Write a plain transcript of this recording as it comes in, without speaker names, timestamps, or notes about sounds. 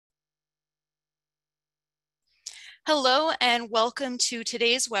Hello and welcome to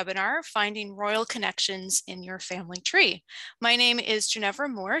today's webinar, Finding Royal Connections in Your Family Tree. My name is Ginevra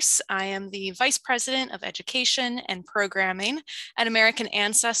Morse. I am the Vice President of Education and Programming at American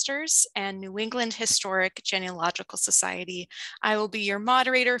Ancestors and New England Historic Genealogical Society. I will be your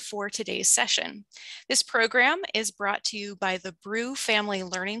moderator for today's session. This program is brought to you by the Brew Family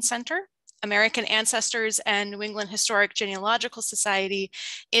Learning Center. American Ancestors and New England Historic Genealogical Society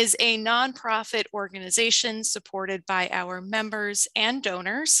is a nonprofit organization supported by our members and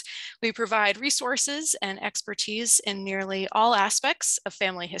donors. We provide resources and expertise in nearly all aspects of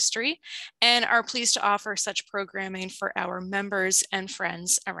family history and are pleased to offer such programming for our members and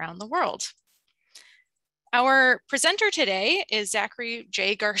friends around the world. Our presenter today is Zachary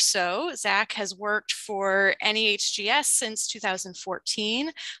J. Garceau. Zach has worked for NEHGS since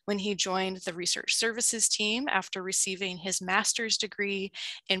 2014 when he joined the research services team after receiving his master's degree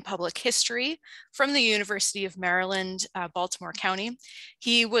in public history from the University of Maryland, Baltimore County.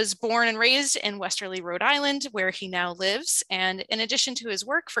 He was born and raised in Westerly, Rhode Island, where he now lives. And in addition to his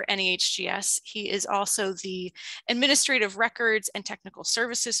work for NEHGS, he is also the Administrative Records and Technical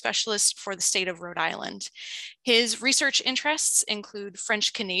Services Specialist for the state of Rhode Island. His research interests include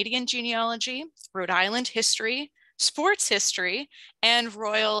French-Canadian genealogy, Rhode Island history, sports history, and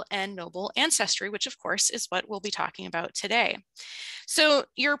royal and noble ancestry, which of course is what we'll be talking about today. So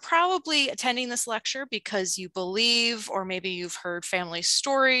you're probably attending this lecture because you believe, or maybe you've heard family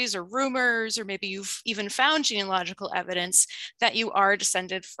stories or rumors, or maybe you've even found genealogical evidence that you are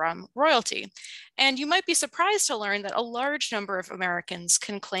descended from royalty. And you might be surprised to learn that a large number of Americans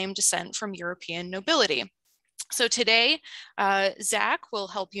can claim descent from European nobility. So today, Zach will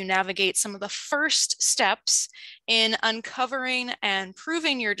help you navigate some of the first steps in uncovering and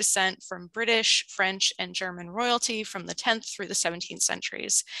proving your descent from British, French, and German royalty from the 10th through the 17th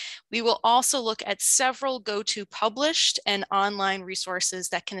centuries. We will also look at several go-to published and online resources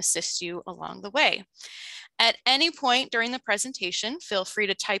that can assist you along the way. At any point during the presentation, feel free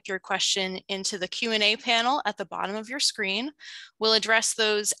to type your question into the Q&A panel at the bottom of your screen. We'll address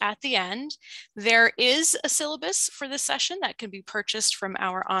those at the end. There is a syllabus for this session that can be purchased from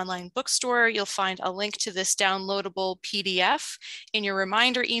our online bookstore. You'll find a link to this downloadable PDF in your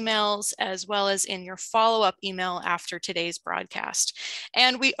reminder emails, as well as in your follow-up email after today's broadcast.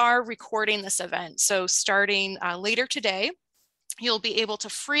 And we are recording this event, so starting later today, you'll be able to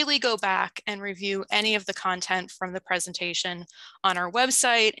freely go back and review any of the content from the presentation on our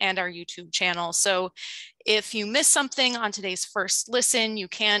website and our YouTube channel. So if you miss something on today's first listen, you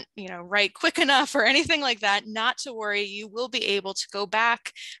can't, write quick enough or anything like that, not to worry. You will be able to go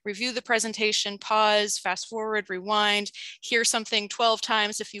back, review the presentation, pause, fast forward, rewind, hear something 12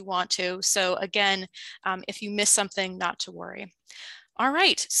 times if you want to. So again, if you miss something, not to worry. All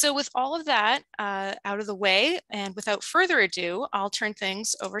right, so with all of that out of the way, and without further ado, I'll turn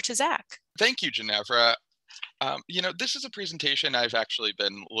things over to Zach. Thank you, Ginevra. This is a presentation I've actually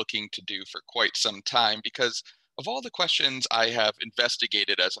been looking to do for quite some time because of all the questions I have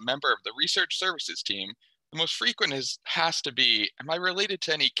investigated as a member of the research services team, the most frequent has to be, am I related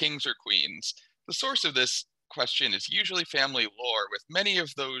to any kings or queens? The source of this question is usually family lore, with many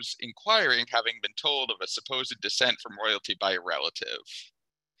of those inquiring having been told of a supposed descent from royalty by a relative.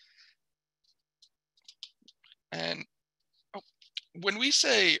 And when we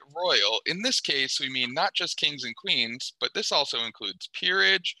say royal, in this case, we mean not just kings and queens, but this also includes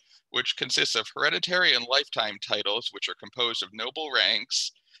peerage, which consists of hereditary and lifetime titles, which are composed of noble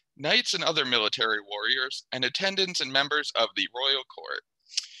ranks, knights and other military warriors, and attendants and members of the royal court.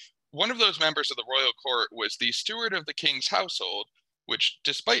 One of those members of the royal court was the steward of the king's household, which,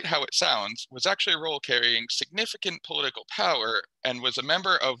 despite how it sounds, was actually a role carrying significant political power and was a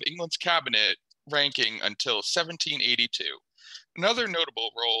member of England's cabinet ranking until 1782. Another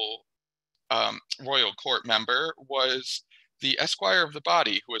notable royal court member was the Esquire of the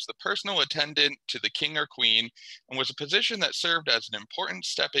Body, who was the personal attendant to the king or queen and was a position that served as an important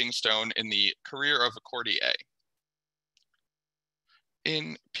stepping stone in the career of a courtier.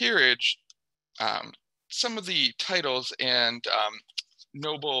 In peerage, some of the titles and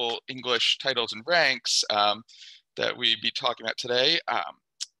noble English titles and ranks that we'd be talking about today.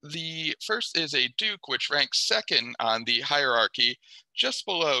 The first is a duke, which ranks second on the hierarchy, just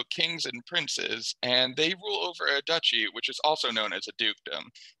below kings and princes, and they rule over a duchy, which is also known as a dukedom.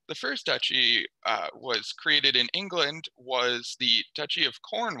 The first duchy was created in England, was the Duchy of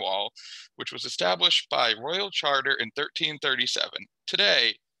Cornwall, which was established by royal charter in 1337.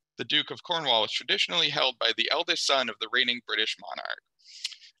 Today, the Duke of Cornwall is traditionally held by the eldest son of the reigning British monarch.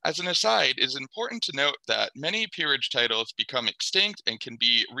 As an aside, it is important to note that many peerage titles become extinct and can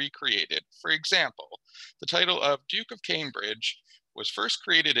be recreated. For example, The title of Duke of Cambridge was first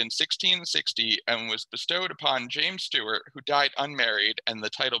created in 1660 and was bestowed upon James Stuart, who died unmarried, and the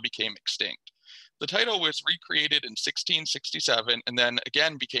title became extinct. The title was recreated in 1667 and then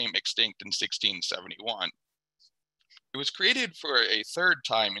again became extinct in 1671. It was created for a third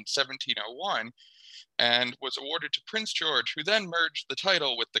time in 1701 and was awarded to Prince George, who then merged the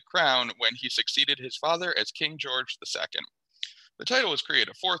title with the crown when he succeeded his father as King George II. The title was created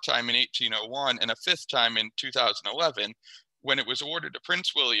a fourth time in 1801 and a fifth time in 2011 when it was awarded to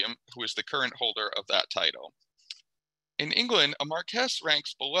Prince William, who is the current holder of that title. In England, a marquess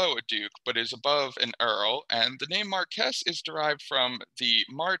ranks below a duke but is above an earl, and the name marquess is derived from the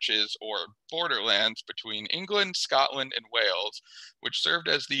marches or borderlands between England, Scotland, and Wales, which served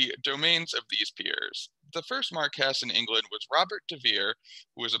as the domains of these peers. The first marquess in England was Robert de Vere,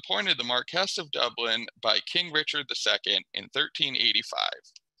 who was appointed the Marquess of Dublin by King Richard II in 1385.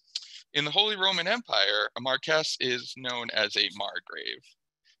 In the Holy Roman Empire, a marquess is known as a margrave.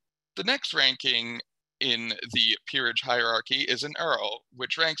 The next ranking in the peerage hierarchy is an earl,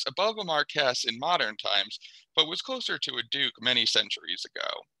 which ranks above a marquess in modern times, but was closer to a duke many centuries ago.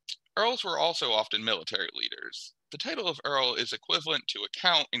 Earls were also often military leaders. The title of earl is equivalent to a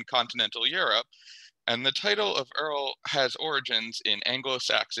count in continental Europe, and the title of earl has origins in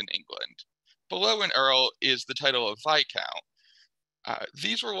Anglo-Saxon England. Below an earl is the title of viscount.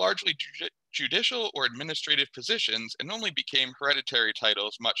 These were largely judicial or administrative positions and only became hereditary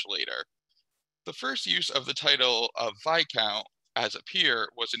titles much later. The first use of the title of Viscount as a peer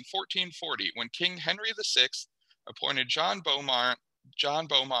was in 1440 when King Henry VI appointed John Beaumont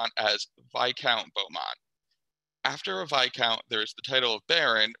as Viscount Beaumont. After a Viscount, there is the title of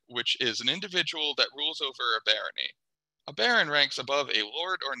Baron, which is an individual that rules over a barony. A baron ranks above a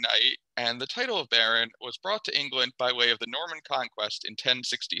lord or knight, and the title of baron was brought to England by way of the Norman conquest in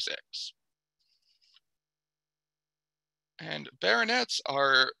 1066. And baronets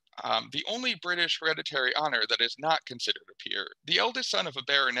are the only British hereditary honor that is not considered a peer. The eldest son of a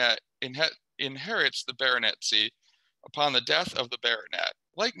baronet inherits the baronetcy upon the death of the baronet.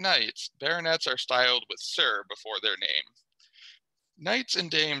 Like knights, baronets are styled with Sir before their name. Knights and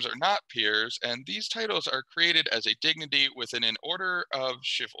dames are not peers, and these titles are created as a dignity within an order of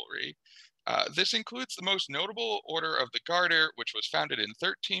chivalry. This includes the most notable Order of the Garter, which was founded in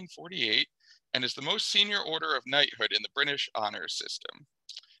 1348, and is the most senior order of knighthood in the British honors system.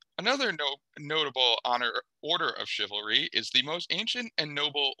 Another notable order of chivalry is the most ancient and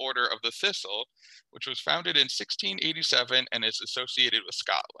noble Order of the Thistle, which was founded in 1687 and is associated with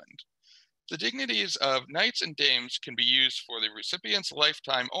Scotland. The dignities of knights and dames can be used for the recipient's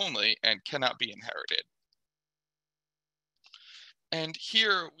lifetime only and cannot be inherited. And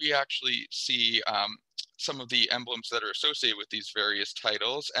here we actually see some of the emblems that are associated with these various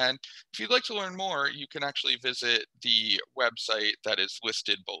titles. And if you'd like to learn more, you can actually visit the website that is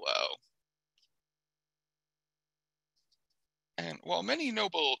listed below. And while many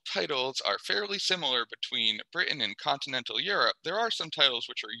noble titles are fairly similar between Britain and continental Europe, there are some titles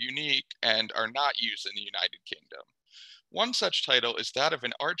which are unique and are not used in the United Kingdom. One such title is that of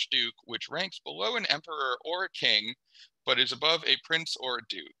an archduke, which ranks below an emperor or a king, but is above a prince or a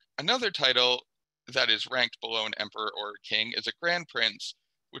duke. Another title that is ranked below an emperor or a king is a grand prince,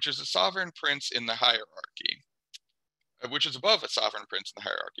 which is a sovereign prince in the hierarchy, which is above a sovereign prince in the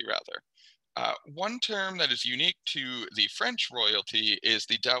hierarchy, rather. One term that is unique to the French royalty is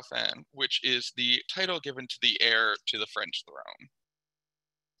the Dauphin, which is the title given to the heir to the French throne.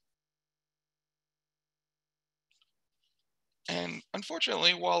 And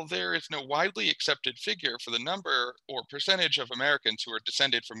unfortunately, while there is no widely accepted figure for the number or percentage of Americans who are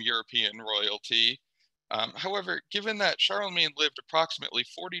descended from European royalty, however, given that Charlemagne lived approximately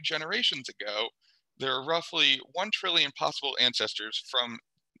 40 generations ago, there are roughly 1 trillion possible ancestors from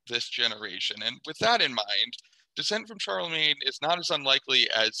this generation. And with that in mind, descent from Charlemagne is not as unlikely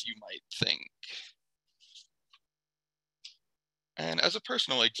as you might think. And as a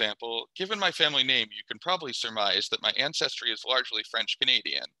personal example, given my family name, you can probably surmise that my ancestry is largely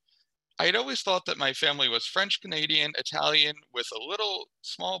French-Canadian. I had always thought that my family was French-Canadian, Italian, with a little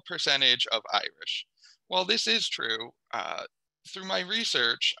small percentage of Irish. While this is true, through my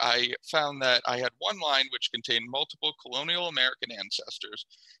research, I found that I had one line which contained multiple colonial American ancestors,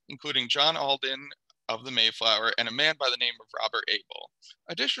 including John Alden of the Mayflower and a man by the name of Robert Abel.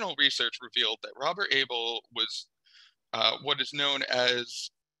 Additional research revealed that Robert Abel was what is known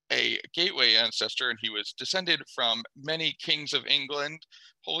as a gateway ancestor, and he was descended from many kings of England,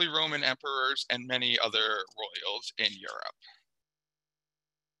 Holy Roman emperors, and many other royals in Europe.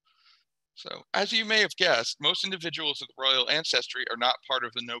 So, as you may have guessed, most individuals with royal ancestry are not part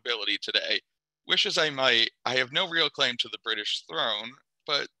of the nobility today. Wish as I might, I have no real claim to the British throne,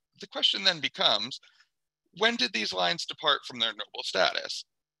 but the question then becomes, when did these lines depart from their noble status?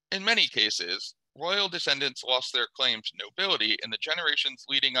 In many cases, royal descendants lost their claim to nobility in the generations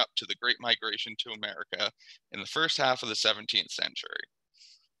leading up to the Great Migration to America in the first half of the 17th century.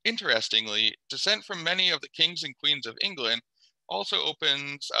 Interestingly, descent from many of the kings and queens of England also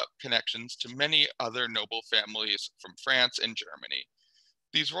opens up connections to many other noble families from France and Germany.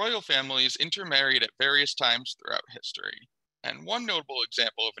 These royal families intermarried at various times throughout history. And one notable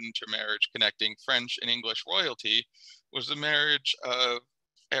example of an intermarriage connecting French and English royalty was the marriage of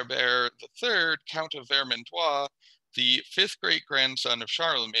Herbert III, Count of Vermandois, the fifth great-grandson of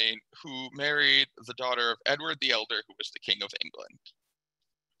Charlemagne, who married the daughter of Edward the Elder, who was the King of England.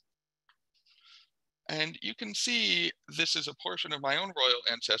 And you can see this is a portion of my own royal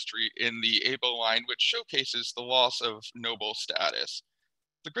ancestry in the Able line, which showcases the loss of noble status.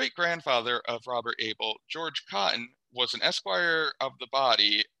 The great-grandfather of Robert Able, George Cotton, was an esquire of the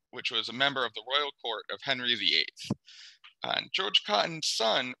body, which was a member of the royal court of Henry VIII. And George Cotton's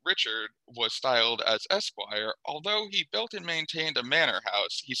son, Richard, was styled as esquire. Although he built and maintained a manor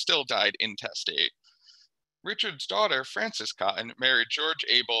house, he still died intestate. Richard's daughter, Frances Cotton, married George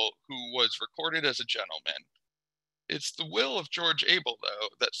Able, who was recorded as a gentleman. It's the will of George Able, though,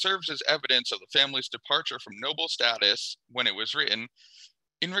 that serves as evidence of the family's departure from noble status when it was written.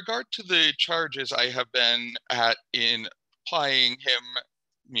 In regard to the charges I have been at in plying him,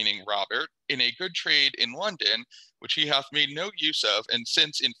 meaning Robert, in a good trade in London, which he hath made no use of, and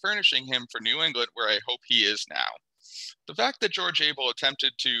since in furnishing him for New England, where I hope he is now. The fact that George Able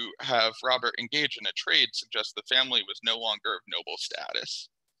attempted to have Robert engage in a trade suggests the family was no longer of noble status.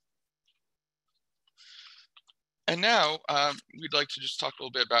 And now we'd like to just talk a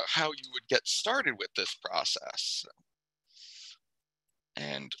little bit about how you would get started with this process.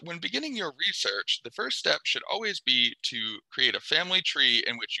 And when beginning your research, the first step should always be to create a family tree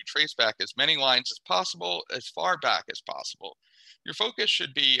in which you trace back as many lines as possible, as far back as possible. Your focus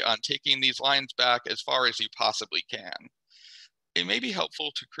should be on taking these lines back as far as you possibly can. It may be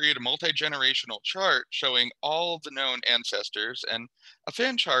helpful to create a multi-generational chart showing all the known ancestors, and a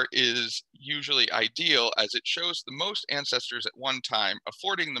fan chart is usually ideal as it shows the most ancestors at one time,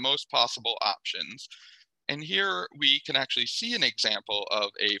 affording the most possible options. And here we can actually see an example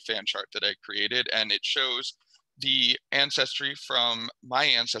of a fan chart that I created, and it shows the ancestry from my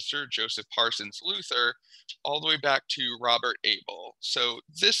ancestor, Joseph Parsons Luther, all the way back to Robert Able. So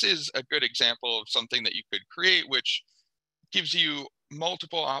this is a good example of something that you could create, which gives you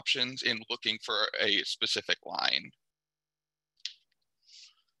multiple options in looking for a specific line.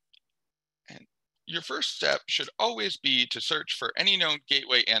 And your first step should always be to search for any known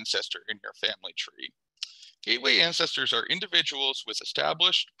gateway ancestor in your family tree. Gateway ancestors are individuals with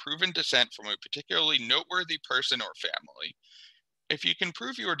established, proven descent from a particularly noteworthy person or family. If you can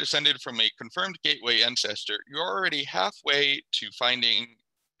prove you are descended from a confirmed gateway ancestor, you're already halfway to finding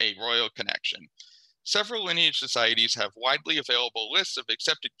a royal connection. Several lineage societies have widely available lists of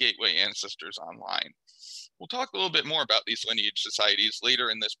accepted gateway ancestors online. We'll talk a little bit more about these lineage societies later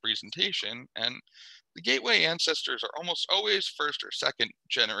in this presentation, and the gateway ancestors are almost always first or second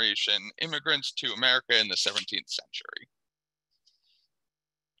generation immigrants to America in the 17th century.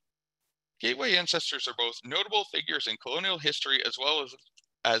 Gateway ancestors are both notable figures in colonial history as well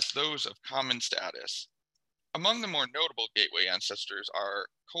as those of common status. Among the more notable gateway ancestors are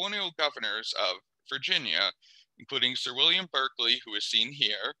colonial governors of Virginia, including Sir William Berkeley, who is seen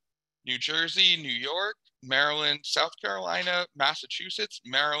here, New Jersey, New York, Maryland, South Carolina, Massachusetts,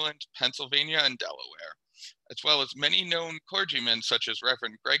 Maryland, Pennsylvania, and Delaware, as well as many known clergymen such as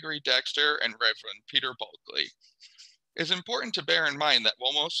Reverend Gregory Dexter and Reverend Peter Bulkley. It's important to bear in mind that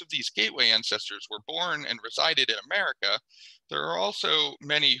while most of these gateway ancestors were born and resided in America, there are also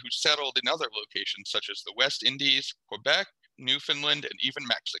many who settled in other locations such as the West Indies, Quebec, Newfoundland, and even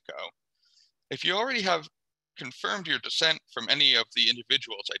Mexico. If you already have confirmed your descent from any of the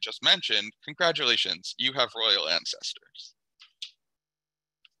individuals I just mentioned, congratulations, you have royal ancestors.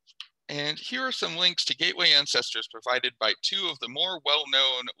 And here are some links to gateway ancestors provided by two of the more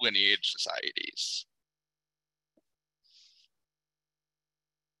well-known lineage societies.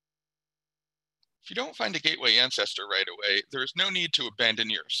 If you don't find a gateway ancestor right away, there is no need to abandon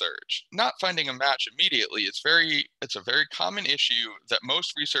your search. Not finding a match immediately is it's a very common issue that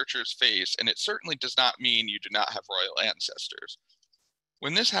most researchers face, and it certainly does not mean you do not have royal ancestors.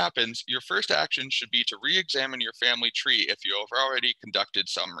 When this happens, your first action should be to re-examine your family tree if you have already conducted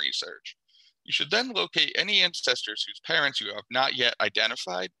some research. You should then locate any ancestors whose parents you have not yet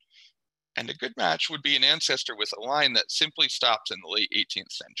identified, and a good match would be an ancestor with a line that simply stops in the late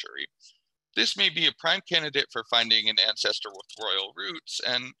 18th century. This may be a prime candidate for finding an ancestor with royal roots,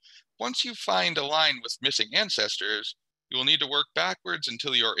 and once you find a line with missing ancestors, you will need to work backwards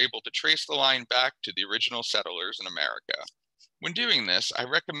until you are able to trace the line back to the original settlers in America. When doing this, I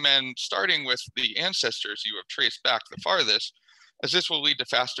recommend starting with the ancestors you have traced back the farthest, as this will lead to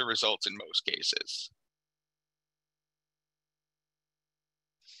faster results in most cases.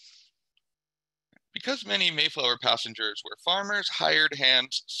 Because many Mayflower passengers were farmers, hired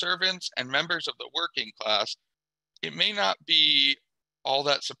hands, servants, and members of the working class, it may not be all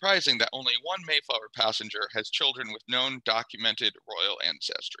that surprising that only one Mayflower passenger has children with known documented royal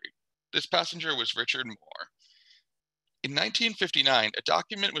ancestry. This passenger was Richard Moore. In 1959, a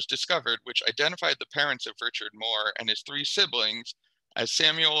document was discovered which identified the parents of Richard Moore and his three siblings as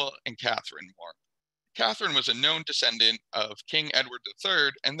Samuel and Catherine Moore. Catherine was a known descendant of King Edward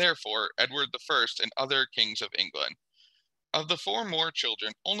III and therefore Edward I and other kings of England. Of the four Moore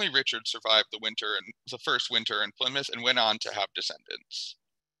children, only Richard survived the first winter in Plymouth and went on to have descendants.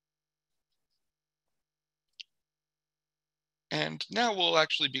 And now we'll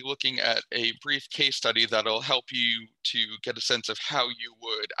actually be looking at a brief case study that'll help you to get a sense of how you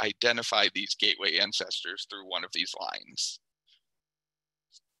would identify these gateway ancestors through one of these lines.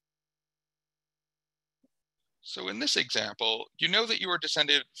 So in this example, you know that you are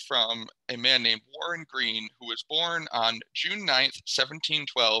descended from a man named Warren Green, who was born on June 9th,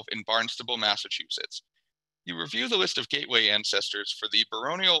 1712 in Barnstable, Massachusetts. You review the list of gateway ancestors for the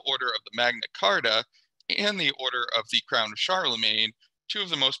Baronial Order of the Magna Carta and the Order of the Crown of Charlemagne, two of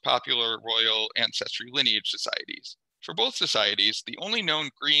the most popular royal ancestry lineage societies. For both societies, the only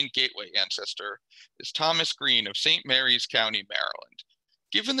known Green gateway ancestor is Thomas Green of St. Mary's County, Maryland.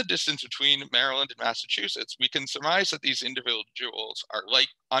 Given the distance between Maryland and Massachusetts, we can surmise that these individuals are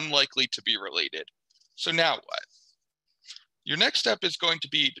unlikely to be related. So now what? Your next step is going to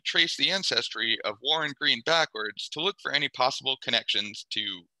be to trace the ancestry of Warren Green backwards to look for any possible connections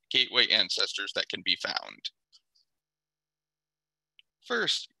to gateway ancestors that can be found.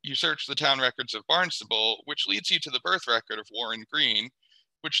 First, you search the town records of Barnstable, which leads you to the birth record of Warren Green,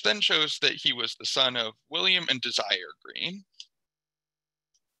 which then shows that he was the son of William and Desire Green.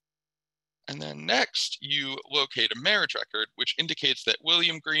 And then next, you locate a marriage record, which indicates that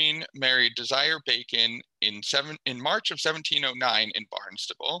William Green married Desire Bacon in March of 1709 in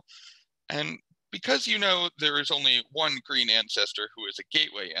Barnstable. And because you know there is only one Green ancestor who is a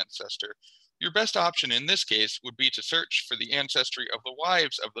gateway ancestor, your best option in this case would be to search for the ancestry of the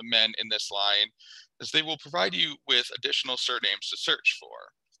wives of the men in this line, as they will provide you with additional surnames to search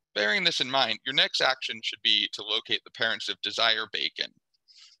for. Bearing this in mind, your next action should be to locate the parents of Desire Bacon.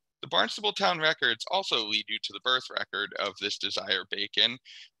 The Barnstable town records also lead you to the birth record of this Desire Bacon,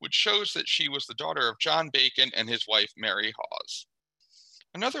 which shows that she was the daughter of John Bacon and his wife Mary Hawes.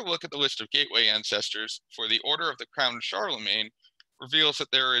 Another look at the list of gateway ancestors for the Order of the Crown of Charlemagne reveals that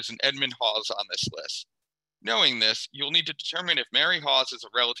there is an Edmund Hawes on this list. Knowing this, you'll need to determine if Mary Hawes is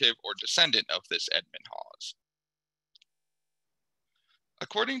a relative or descendant of this Edmund Hawes.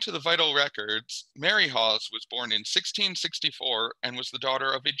 According to the vital records, Mary Hawes was born in 1664 and was the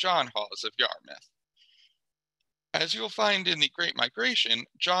daughter of a John Hawes of Yarmouth. As you'll find in the Great Migration,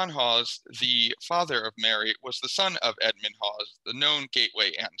 John Hawes, the father of Mary, was the son of Edmund Hawes, the known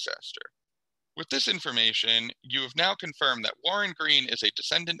gateway ancestor. With this information, you have now confirmed that Warren Green is a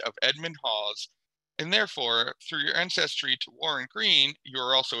descendant of Edmund Hawes, and therefore, through your ancestry to Warren Green, you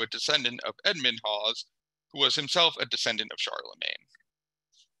are also a descendant of Edmund Hawes, who was himself a descendant of Charlemagne.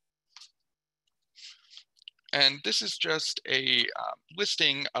 And this is just a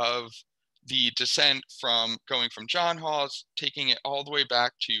listing of the descent from going from John Hawes, taking it all the way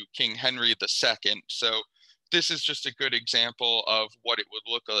back to King Henry II. So this is just a good example of what it would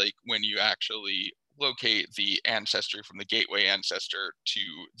look like when you actually locate the ancestry from the gateway ancestor to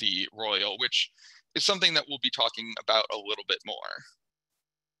the royal, which is something that we'll be talking about a little bit more.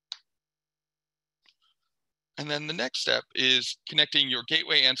 And then the next step is connecting your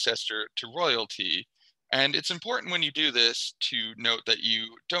gateway ancestor to royalty. And it's important when you do this to note that you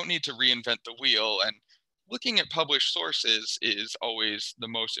don't need to reinvent the wheel, and looking at published sources is always the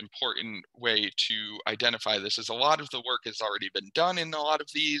most important way to identify this, as a lot of the work has already been done in a lot of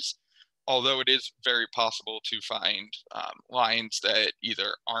these, although it is very possible to find lines that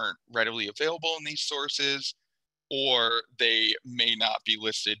either aren't readily available in these sources, or they may not be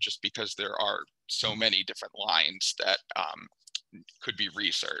listed just because there are so many different lines that could be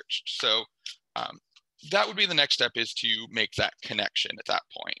researched. So that would be the next step, is to make that connection at that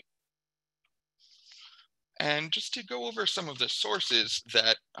point. And just to go over some of the sources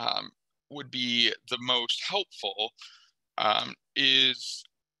that would be the most helpful is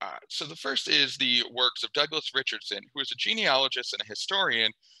So the first is the works of Douglas Richardson, who is a genealogist and a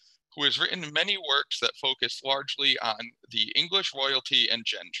historian who has written many works that focus largely on the English royalty and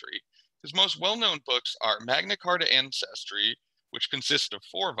gentry. His most well-known books are Magna Carta Ancestry, which consists of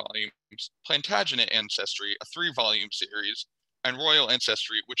 4 volumes, Plantagenet Ancestry, a 3-volume series, and Royal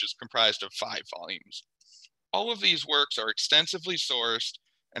Ancestry, which is comprised of 5 volumes. All of these works are extensively sourced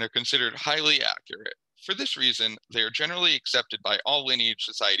and are considered highly accurate. For this reason, they are generally accepted by all lineage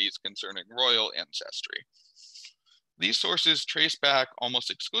societies concerning royal ancestry. These sources trace back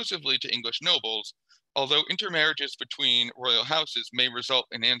almost exclusively to English nobles, although intermarriages between royal houses may result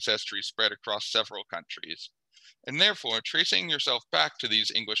in ancestry spread across several countries. And therefore, tracing yourself back to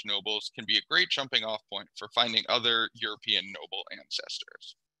these English nobles can be a great jumping off point for finding other European noble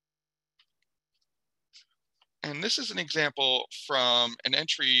ancestors. And this is an example from an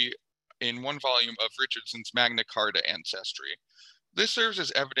entry in 1 volume of Richardson's Magna Carta Ancestry. This serves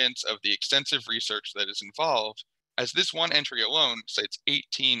as evidence of the extensive research that is involved, as this one entry alone cites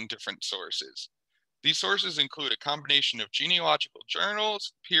 18 different sources. These sources include a combination of genealogical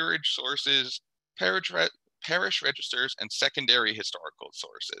journals, peerage sources, parish registers, and secondary historical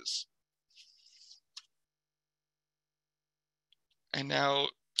sources. And now,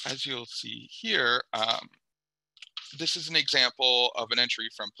 as you'll see here, this is an example of an entry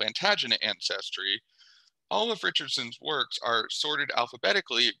from Plantagenet Ancestry. All of Richardson's works are sorted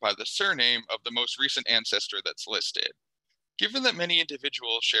alphabetically by the surname of the most recent ancestor that's listed. Given that many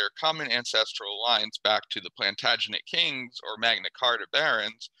individuals share common ancestral lines back to the Plantagenet kings or Magna Carta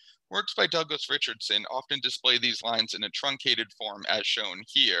barons, works by Douglas Richardson often display these lines in a truncated form as shown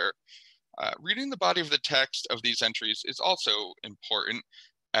here. Reading the body of the text of these entries is also important,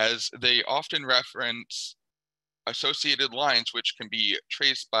 as they often reference associated lines which can be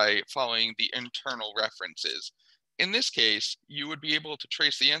traced by following the internal references. In this case, you would be able to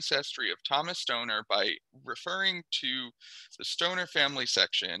trace the ancestry of Thomas Stoner by referring to the Stoner family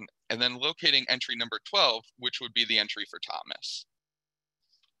section and then locating entry number 12, which would be the entry for Thomas.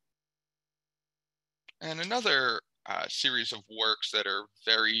 And another series of works that are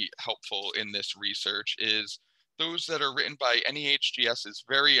very helpful in this research is those that are written by NEHGS's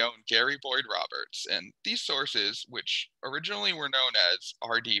very own Gary Boyd Roberts. And these sources, which originally were known as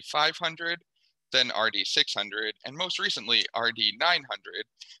RD 500, then RD 600, and most recently RD 900,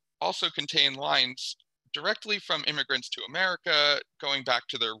 also contain lines directly from immigrants to America going back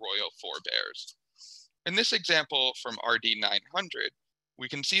to their royal forebears. In this example from RD 900, we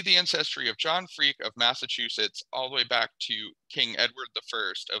can see the ancestry of John Freake of Massachusetts all the way back to King Edward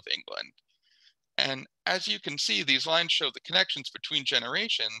I of England. And as you can see, these lines show the connections between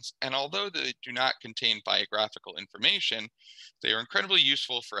generations, and although they do not contain biographical information, they are incredibly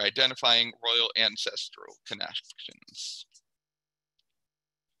useful for identifying royal ancestral connections.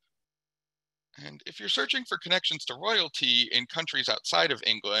 And if you're searching for connections to royalty in countries outside of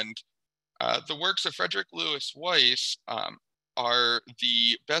England, the works of Frederick Lewis Weiss are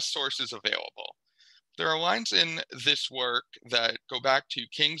the best sources available. There are lines in this work that go back to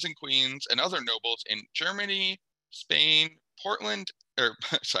kings and queens and other nobles in Germany, Spain, Poland,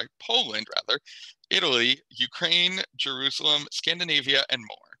 Italy, Ukraine, Jerusalem, Scandinavia, and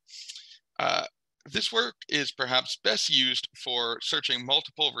more. This work is perhaps best used for searching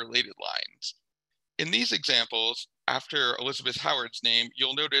multiple related lines. In these examples, after Elizabeth Howard's name,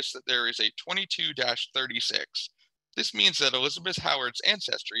 you'll notice that there is a 22-36. This means that Elizabeth Howard's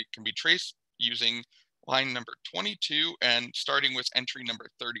ancestry can be traced using line number 22 and starting with entry number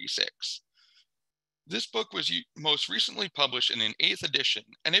 36. This book was most recently published in an 8th edition,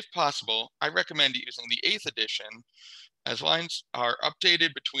 and if possible, I recommend using the 8th edition, as lines are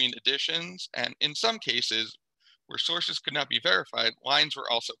updated between editions, and in some cases, where sources could not be verified, lines were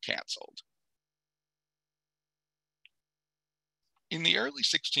also canceled. In the early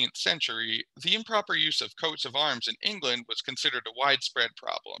 16th century, the improper use of coats of arms in England was considered a widespread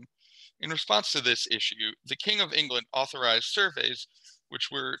problem. In response to this issue, the King of England authorized surveys which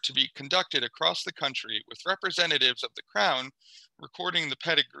were to be conducted across the country with representatives of the crown recording the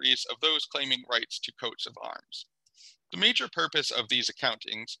pedigrees of those claiming rights to coats of arms. The major purpose of these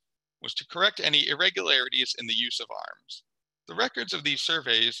accountings was to correct any irregularities in the use of arms. The records of these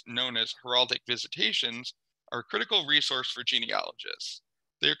surveys, known as heraldic visitations, are a critical resource for genealogists.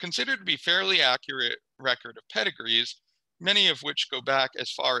 They are considered to be fairly accurate record of pedigrees, many of which go back as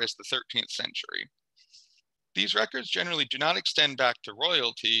far as the 13th century. These records generally do not extend back to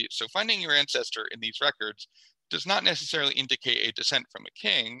royalty, so finding your ancestor in these records does not necessarily indicate a descent from a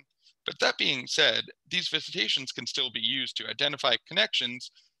king, but that being said, these visitations can still be used to identify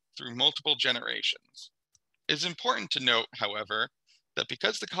connections through multiple generations. It is important to note, however, that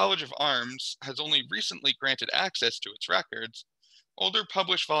because the College of Arms has only recently granted access to its records, older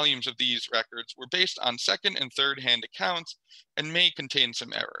published volumes of these records were based on second and third-hand accounts and may contain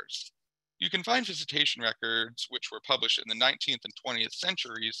some errors. You can find visitation records which were published in the 19th and 20th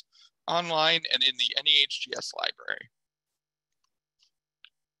centuries online and in the NEHGS library.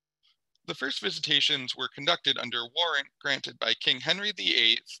 The first visitations were conducted under warrant granted by King Henry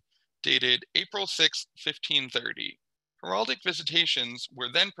VIII, dated April 6, 1530. Heraldic visitations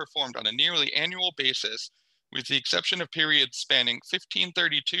were then performed on a nearly annual basis, with the exception of periods spanning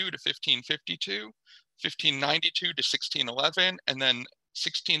 1532 to 1552, 1592 to 1611, and then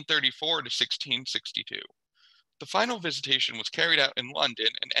 1634 to 1662. The final visitation was carried out in London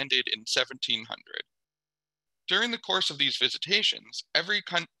and ended in 1700. During the course of these visitations, every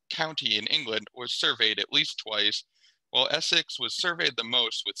county in England was surveyed at least twice, while Essex was surveyed the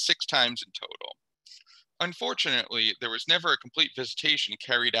most with 6 times in total. Unfortunately, there was never a complete visitation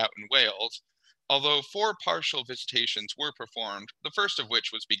carried out in Wales, although 4 partial visitations were performed, the first of which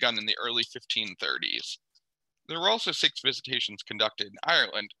was begun in the early 1530s. There were also 6 visitations conducted in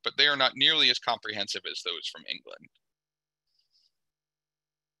Ireland, but they are not nearly as comprehensive as those from England.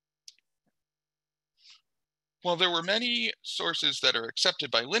 While there were many sources that are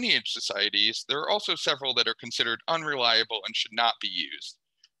accepted by lineage societies, there are also several that are considered unreliable and should not be used.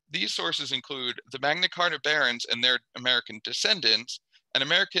 These sources include the Magna Carta barons and their American descendants, and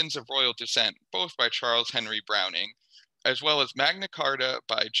Americans of royal descent, both by Charles Henry Browning, as well as Magna Carta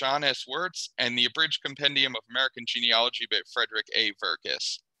by John S. Wirtz and the Abridged Compendium of American Genealogy by Frederick A.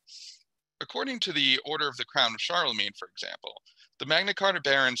 Vergas. According to the Order of the Crown of Charlemagne, for example, the Magna Carta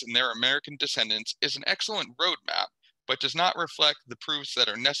barons and their American descendants is an excellent roadmap, but does not reflect the proofs that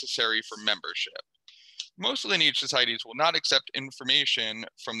are necessary for membership. Most lineage societies will not accept information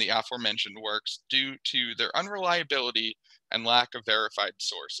from the aforementioned works due to their unreliability and lack of verified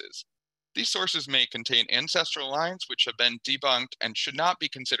sources. These sources may contain ancestral lines which have been debunked and should not be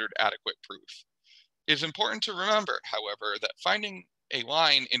considered adequate proof. It is important to remember, however, that finding a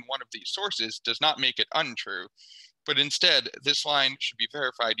line in one of these sources does not make it untrue, but instead, this line should be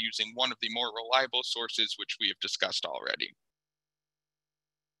verified using one of the more reliable sources which we have discussed already.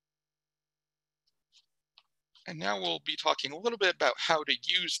 And now we'll be talking a little bit about how to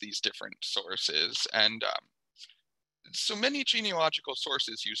use these different sources. And so many genealogical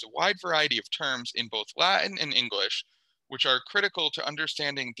sources use a wide variety of terms in both Latin and English, which are critical to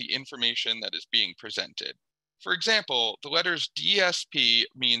understanding the information that is being presented. For example, the letters DSP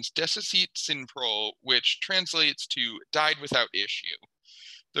means decesit sin pro, which translates to died without issue.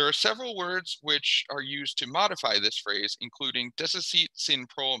 There are several words which are used to modify this phrase, including decesit sin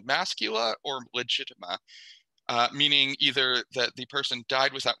pro mascula or legitima, meaning either that the person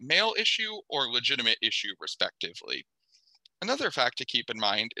died without male issue or legitimate issue, respectively. Another fact to keep in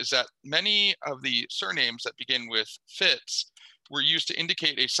mind is that many of the surnames that begin with Fitz were used to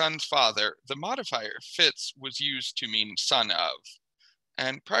indicate a son's father. The modifier Fitz was used to mean son of.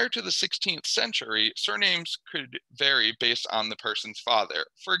 And prior to the 16th century, surnames could vary based on the person's father.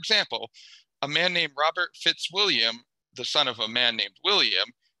 For example, a man named Robert Fitzwilliam, the son of a man named William,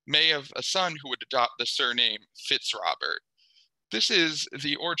 may have a son who would adopt the surname Fitzrobert. This is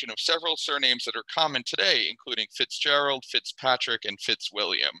the origin of several surnames that are common today, including Fitzgerald, Fitzpatrick, and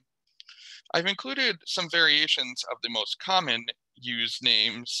Fitzwilliam. I've included some variations of the most common used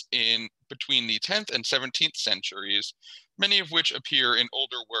names in between the 10th and 17th centuries, many of which appear in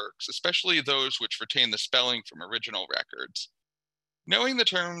older works, especially those which retain the spelling from original records. Knowing the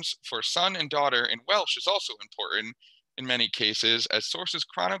terms for son and daughter in Welsh is also important in many cases, as sources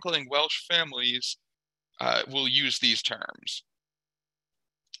chronicling Welsh families will use these terms.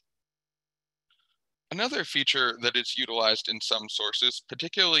 Another feature that is utilized in some sources,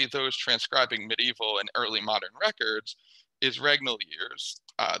 particularly those transcribing medieval and early modern records, is regnal years,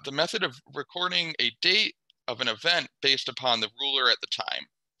 the method of recording a date of an event based upon the ruler at the time.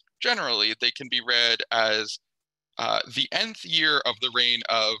 Generally, they can be read as the nth year of the reign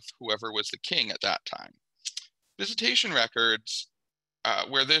of whoever was the king at that time. Visitation records,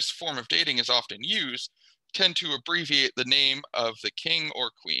 where this form of dating is often used, tend to abbreviate the name of the king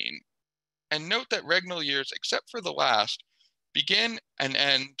or queen. And note that regnal years, except for the last, begin and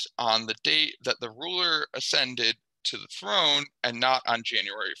end on the date that the ruler ascended to the throne and not on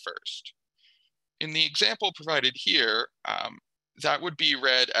January 1st. In the example provided here, that would be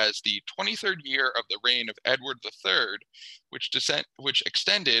read as the 23rd year of the reign of Edward III, which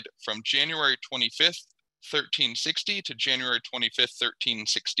extended from January 25th, 1360 to January 25th,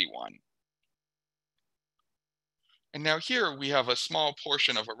 1361. And now here we have a small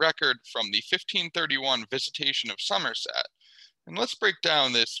portion of a record from the 1531 visitation of Somerset. And let's break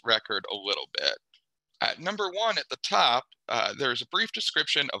down this record a little bit. At number 1 at the top, there's a brief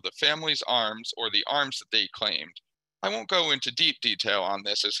description of the family's arms or the arms that they claimed. I won't go into deep detail on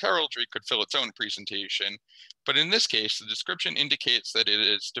this as heraldry could fill its own presentation, but in this case, the description indicates that it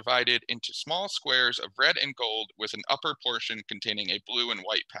is divided into small squares of red and gold with an upper portion containing a blue and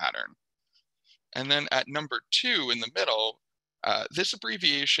white pattern. And then at number 2 in the middle, this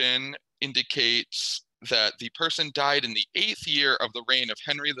abbreviation indicates that the person died in the 8th year of the reign of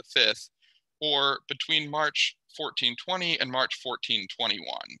Henry V, or between March 1420 and March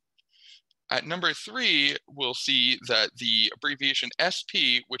 1421. At number 3, we'll see that the abbreviation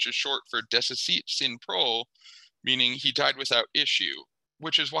SP, which is short for Decessit sin prole, meaning he died without issue,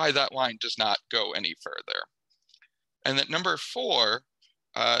 which is why that line does not go any further. And at number 4,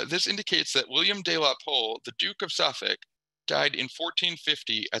 this indicates that William de la Pole, the Duke of Suffolk, died in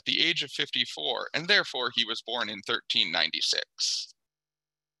 1450 at the age of 54, and therefore he was born in 1396.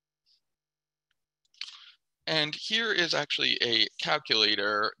 And here is actually a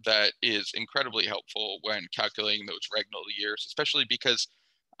calculator that is incredibly helpful when calculating those regnal years, especially because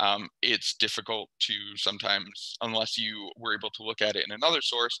it's difficult to sometimes, unless you were able to look at it in another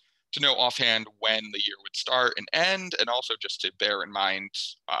source, to know offhand when the year would start and end, and also just to bear in mind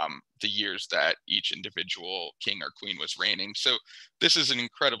the years that each individual king or queen was reigning. So this is an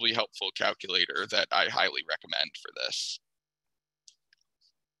incredibly helpful calculator that I highly recommend for this.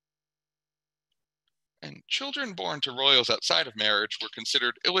 And children born to royals outside of marriage were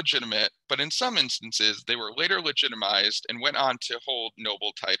considered illegitimate, but in some instances they were later legitimized and went on to hold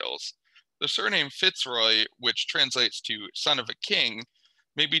noble titles. The surname Fitzroy, which translates to son of a king,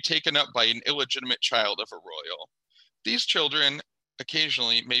 may be taken up by an illegitimate child of a royal. These children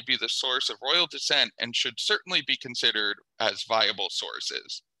occasionally may be the source of royal descent and should certainly be considered as viable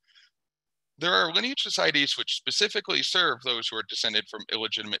sources. There are lineage societies which specifically serve those who are descended from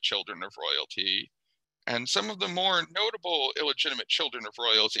illegitimate children of royalty. And some of the more notable illegitimate children of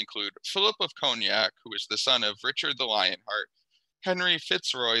royals include Philip of Cognac, who is the son of Richard the Lionheart, Henry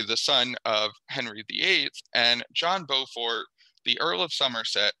Fitzroy, the son of Henry VIII, and John Beaufort, the Earl of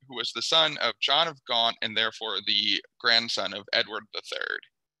Somerset, who was the son of John of Gaunt and therefore the grandson of Edward III.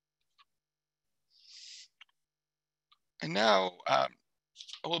 And now,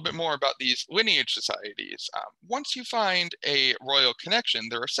 a little bit more about these lineage societies. Once you find a royal connection,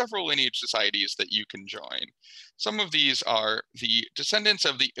 there are several lineage societies that you can join. Some of these are the descendants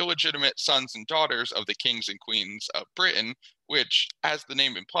of the illegitimate sons and daughters of the kings and queens of Britain, which, as the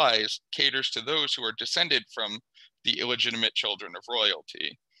name implies, caters to those who are descended from the illegitimate children of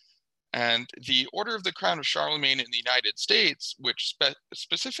royalty. And the Order of the Crown of Charlemagne in the United States, which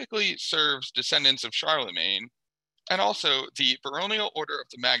specifically serves descendants of Charlemagne, and also the Baronial Order of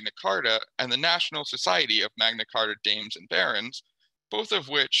the Magna Carta and the National Society of Magna Carta Dames and Barons, both of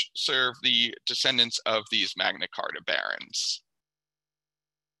which serve the descendants of these Magna Carta barons.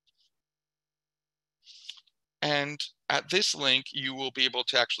 And at this link, you will be able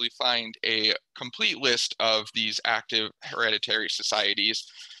to actually find a complete list of these active hereditary societies.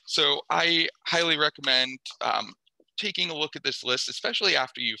 So I highly recommend taking a look at this list, especially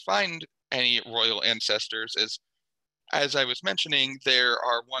after you find any royal ancestors, as I was mentioning, there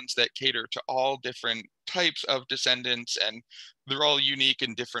are ones that cater to all different types of descendants, and they're all unique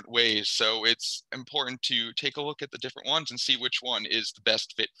in different ways. So it's important to take a look at the different ones and see which one is the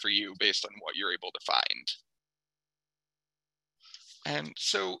best fit for you based on what you're able to find. And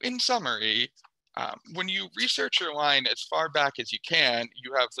so in summary, when you research your line as far back as you can,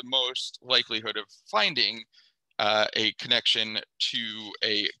 you have the most likelihood of finding a connection to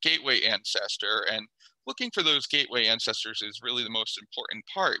a gateway ancestor. And looking for those gateway ancestors is really the most important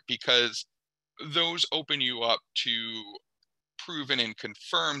part, because those open you up to proven and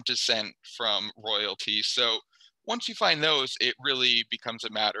confirmed descent from royalty. So once you find those, it really becomes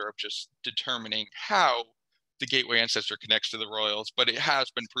a matter of just determining how the gateway ancestor connects to the royals, but it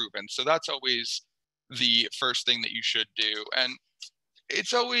has been proven. So that's always the first thing that you should do. And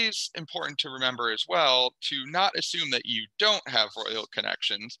it's always important to remember as well to not assume that you don't have royal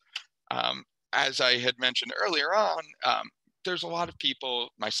connections. As I had mentioned earlier on, there's a lot of people,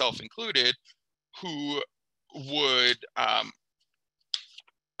 myself included, who would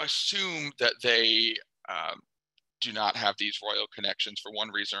assume that they do not have these royal connections for one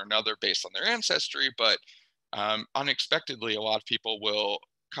reason or another based on their ancestry, but unexpectedly, a lot of people will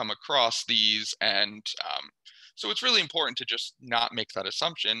come across these, and so it's really important to just not make that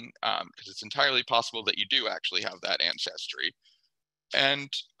assumption, because it's entirely possible that you do actually have that ancestry. And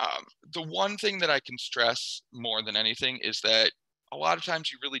the one thing that I can stress more than anything is that a lot of times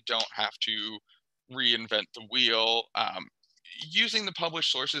you really don't have to reinvent the wheel. using the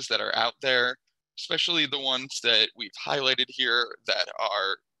published sources that are out there, especially the ones that we've highlighted here that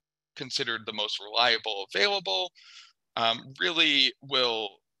are considered the most reliable available, really will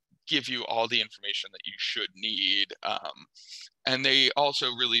give you all the information that you should need. And they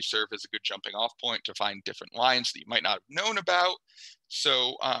also really serve as a good jumping off point to find different lines that you might not have known about.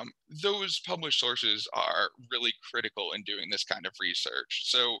 So those published sources are really critical in doing this kind of research.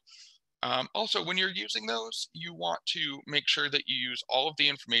 So also, when you're using those, you want to make sure that you use all of the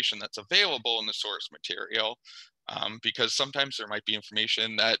information that's available in the source material, because sometimes there might be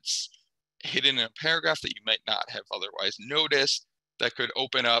information that's hidden in a paragraph that you might not have otherwise noticed that could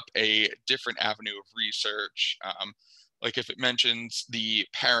open up a different avenue of research. Like if it mentions the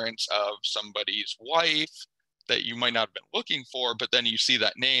parents of somebody's wife that you might not have been looking for, but then you see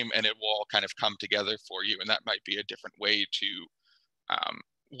that name and it will all kind of come together for you. And that might be a different way to um,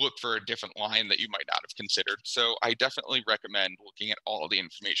 look for a different line that you might not have considered. So I definitely recommend looking at all the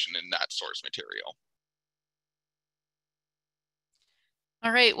information in that source material.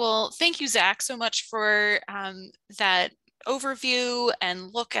 All right. Well, thank you, Zach, so much for that overview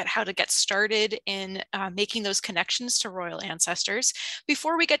and look at how to get started in making those connections to royal ancestors.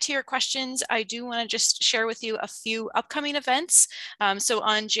 Before we get to your questions, I do want to just share with you a few upcoming events. So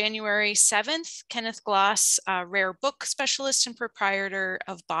on January 7th, Kenneth Gloss, rare book specialist and proprietor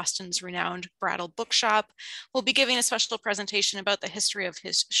of Boston's renowned Brattle Bookshop, will be giving a special presentation about the history of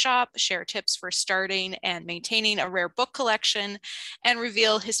his shop, share tips for starting and maintaining a rare book collection, and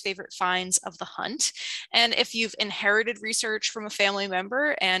reveal his favorite finds of the hunt. And if you've inherited research from a family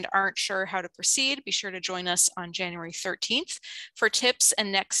member and aren't sure how to proceed, be sure to join us on January 13th for tips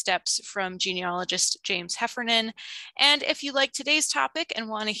and next steps from genealogist James Heffernan. And if you like today's topic and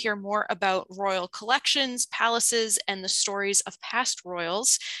want to hear more about royal collections, palaces, and the stories of past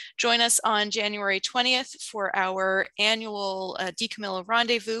royals, join us on January 20th for our annual DiCamillo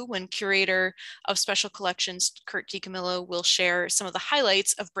Rendezvous, when curator of special collections Kurt DiCamillo will share some of the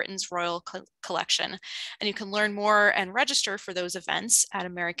highlights of Britain's royal collection. And you can learn more and register for those events at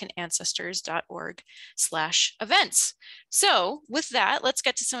americanancestors.org/events. So with that, let's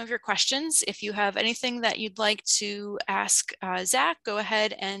get to some of your questions. If you have anything that you'd like to ask Zach, go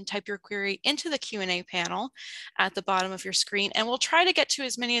ahead and type your query into the Q&A panel at the bottom of your screen, and we'll try to get to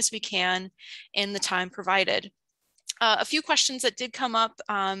as many as we can in the time provided. A few questions that did come up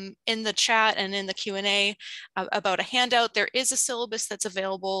in the chat and in the Q&A about a handout. There is a syllabus that's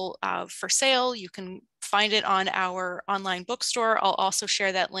available for sale. You can find it on our online bookstore. I'll also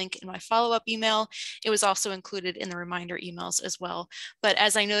share that link in my follow-up email. It was also included in the reminder emails as well. But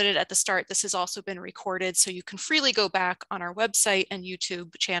as I noted at the start, this has also been recorded, so you can freely go back on our website and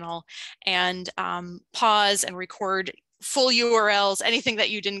YouTube channel and pause and record full URLs, anything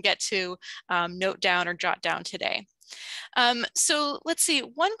that you didn't get to note down or jot down today. So let's see,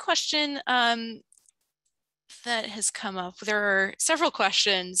 one question that has come up. There are several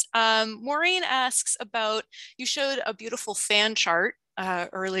questions. Maureen asks about, you showed a beautiful fan chart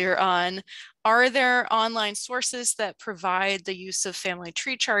earlier on. Are there online sources that provide the use of family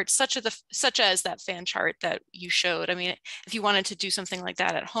tree charts, such as that fan chart that you showed? I mean, if you wanted to do something like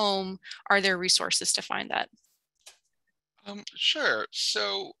that at home, are there resources to find that? Sure.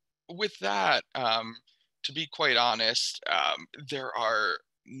 So with that, to be quite honest, there are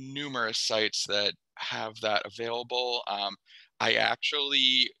numerous sites that have that available. I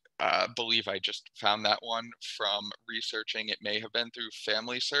actually believe I just found that one from researching. It may have been through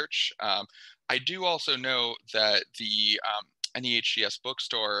Family Search. I do also know that the NEHCS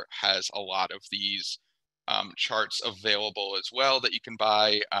bookstore has a lot of these charts available as well that you can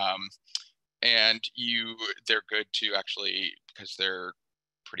buy. And they're good to actually, because they're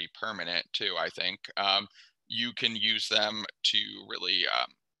pretty permanent too, I think. You can use them to really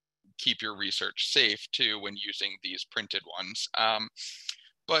keep your research safe too when using these printed ones.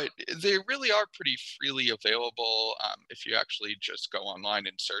 But they really are pretty freely available if you actually just go online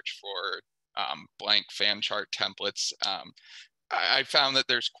and search for blank fan chart templates. I found that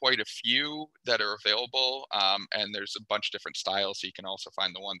there's quite a few that are available, and there's a bunch of different styles, so you can also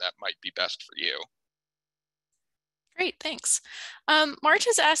find the one that might be best for you. Great, thanks. March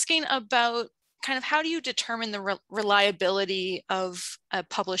is asking about kind of how do you determine the reliability of a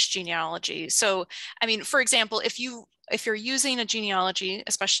published genealogy? So, I mean, for example, if you're using a genealogy,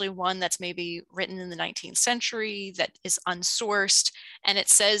 especially one that's maybe written in the 19th century that is unsourced, and it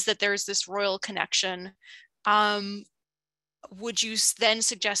says that there's this royal connection, would you then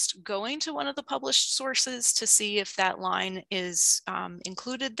suggest going to one of the published sources to see if that line is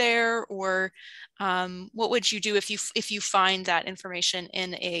included there, or what would you do if you find that information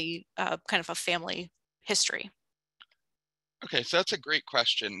in a kind of a family history? Okay, so that's a great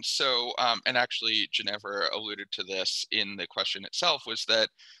question. So, and actually, Ginevra alluded to this in the question itself, was that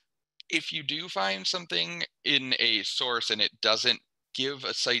if you do find something in a source and it doesn't give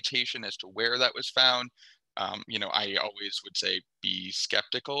a citation as to where that was found, I always would say be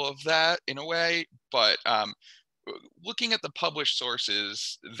skeptical of that in a way. But looking at the published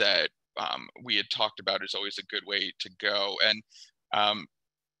sources that we had talked about is always a good way to go. And um,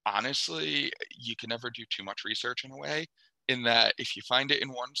 honestly, you can never do too much research in a way, in that if you find it in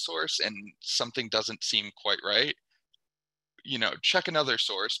one source and something doesn't seem quite right, check another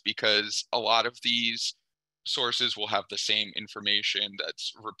source, because a lot of these sources will have the same information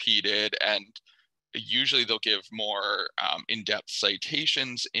that's repeated, and usually they'll give more in-depth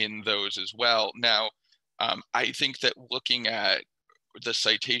citations in those as well. Now, I think that looking at the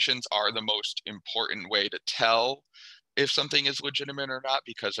citations are the most important way to tell if something is legitimate or not,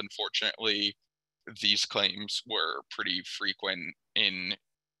 because unfortunately, these claims were pretty frequent in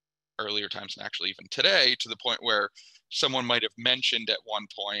earlier times, and actually even today, to the point where someone might have mentioned at one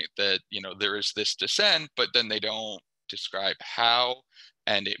point that there is this descent, but then they don't describe how,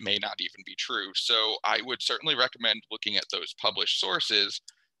 and it may not even be true. So I would certainly recommend looking at those published sources.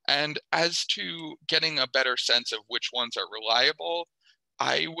 And as to getting a better sense of which ones are reliable,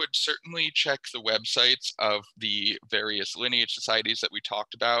 I would certainly check the websites of the various lineage societies that we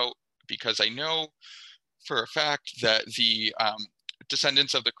talked about, because I know for a fact that the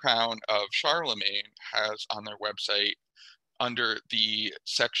descendants of the crown of Charlemagne has on their website, under the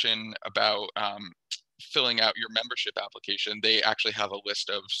section about filling out your membership application, they actually have a list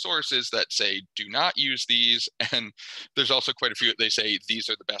of sources that say do not use these, and there's also quite a few that they say these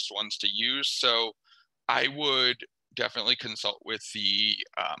are the best ones to use. So I would definitely consult with the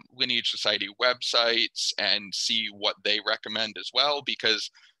lineage society websites and see what they recommend as well,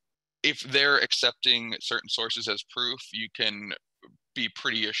 because if they're accepting certain sources as proof, you can be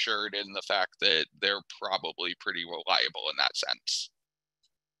pretty assured in the fact that they're probably pretty reliable in that sense.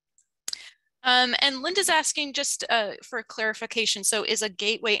 And Linda's asking just for clarification. So is a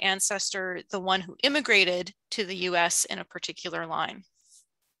gateway ancestor the one who immigrated to the US in a particular line?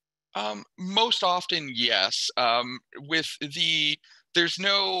 Most often, yes. There's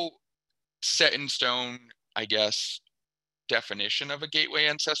no set in stone, I guess, definition of a gateway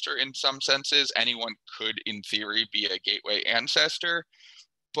ancestor in some senses. Anyone could, in theory, be a gateway ancestor,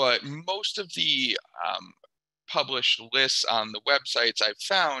 but most of the published lists on the websites I've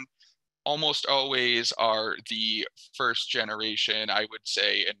found almost always are the first generation. I would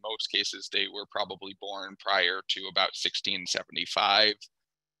say in most cases they were probably born prior to about 1675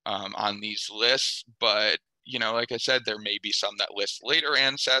 on these lists. But, like I said, there may be some that list later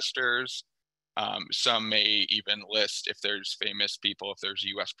ancestors. Some may even list if there's famous people, if there's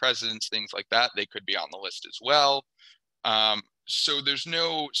US presidents, things like that, they could be on the list as well. So there's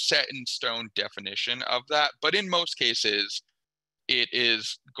no set in stone definition of that. But in most cases, it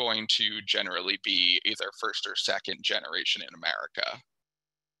is going to generally be either first or second generation in America.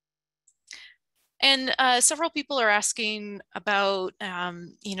 And several people are asking about,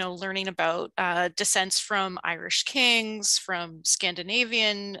 learning about descents from Irish kings, from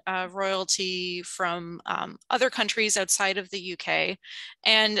Scandinavian royalty, from other countries outside of the UK.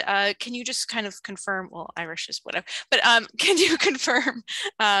 And can you just kind of confirm, well, Irish is whatever, but can you confirm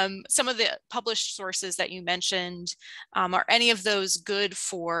some of the published sources that you mentioned? Are any of those good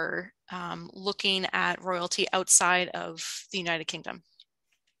for looking at royalty outside of the United Kingdom?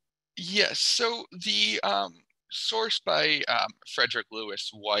 Yes. So the source by Frederick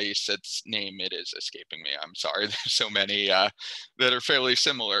Lewis Weiss, its name, it is escaping me. I'm sorry. There's so many that are fairly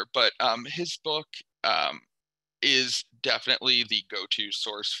similar, but his book is definitely the go-to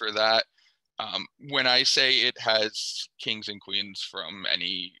source for that. When I say it has kings and queens from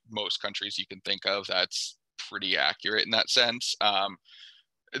most countries you can think of, that's pretty accurate in that sense.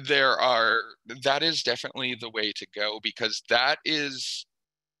 That is definitely the way to go, because that is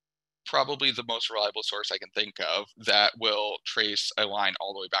probably the most reliable source I can think of that will trace a line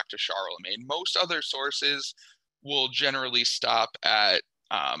all the way back to Charlemagne. Most other sources will generally stop at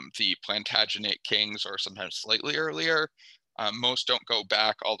the Plantagenet kings, or sometimes slightly earlier. Most don't go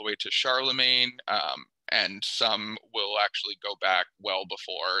back all the way to Charlemagne, and some will actually go back well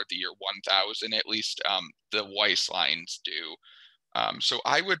before the year 1000, at least the Weiss lines do. So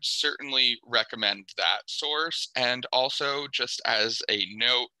I would certainly recommend that source. And also, just as a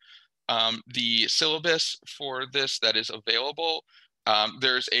note, the syllabus for this that is available,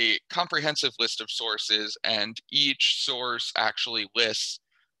 there's a comprehensive list of sources, and each source actually lists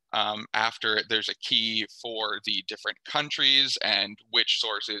after it, there's a key for the different countries and which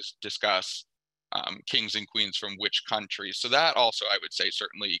sources discuss kings and queens from which country. So that also, I would say,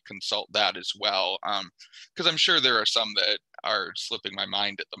 certainly consult that as well, because I'm sure there are some that are slipping my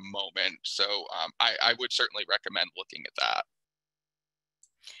mind at the moment. So I would certainly recommend looking at that.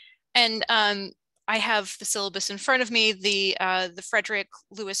 And I have the syllabus in front of me. The Frederick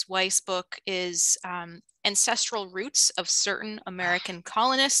Lewis Weiss book is Ancestral Roots of Certain American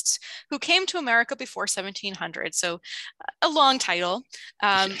Colonists Who Came to America Before 1700. So a long title.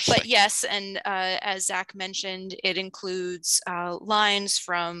 Yes. But yes, and as Zach mentioned, it includes lines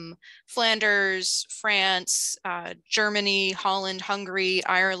from Flanders, France, Germany, Holland, Hungary,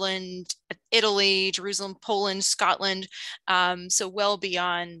 Ireland, Italy, Jerusalem, Poland, Scotland, so well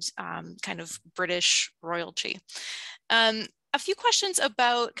beyond kind of British royalty. Um, a few questions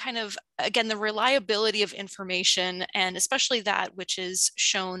about kind of, again, the reliability of information and especially that which is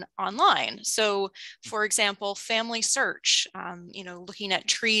shown online. So for example, family search, looking at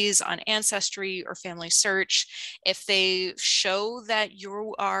trees on Ancestry or Family Search, if they show that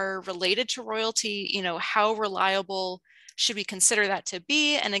you are related to royalty, how reliable should we consider that to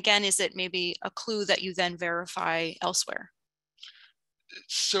be? And again, is it maybe a clue that you then verify elsewhere?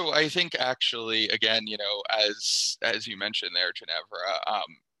 So I think actually, again, as you mentioned there, Ginevra,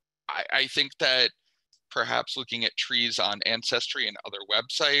 I think that perhaps looking at trees on Ancestry and other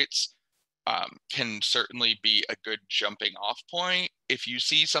websites can certainly be a good jumping off point. If you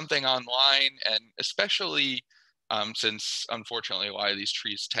see something online, and especially since unfortunately a lot of these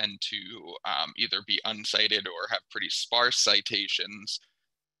trees tend to either be unsighted or have pretty sparse citations,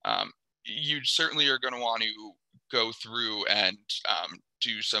 um, you certainly are going to want to go through and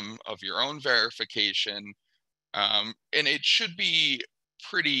do some of your own verification. And it should be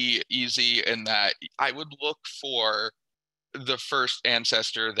pretty easy in that I would look for the first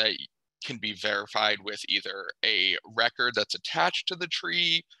ancestor that can be verified with either a record that's attached to the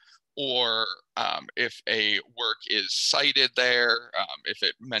tree, or if a work is cited there, if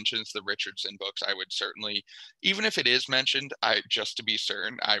it mentions the Richardson books, I would certainly, even if it is mentioned, just to be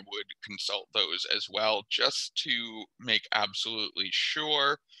certain, I would consult those as well, just to make absolutely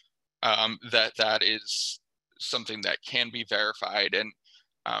sure that that is something that can be verified. And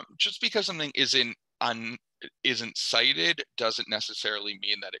just because something isn't cited doesn't necessarily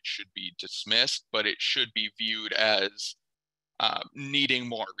mean that it should be dismissed, but it should be viewed as needing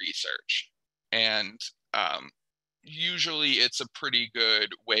more research. And usually it's a pretty good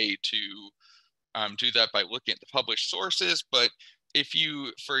way to do that by looking at the published sources. But if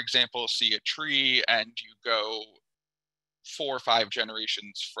you, for example, see a tree and you go 4 or 5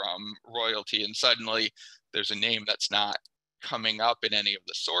 generations from royalty and suddenly there's a name that's not coming up in any of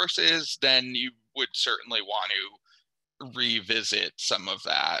the sources, then you would certainly want to revisit some of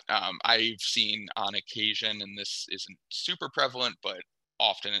that. I've seen on occasion, and this isn't super prevalent, but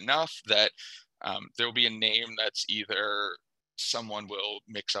often enough, that there'll be a name that's either someone will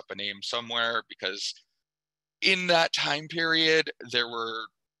mix up a name somewhere because in that time period, there were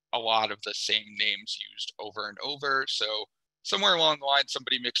a lot of the same names used over and over. So somewhere along the line,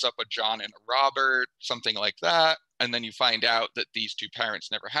 somebody mixed up a John and a Robert, something like that. And then you find out that these two parents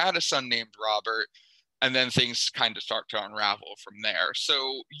never had a son named Robert. And then things kind of start to unravel from there.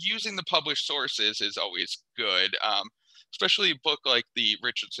 So using the published sources is always good, especially a book like the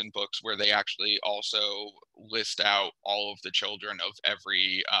Richardson books, where they actually also list out all of the children of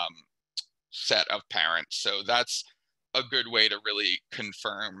every set of parents. So that's a good way to really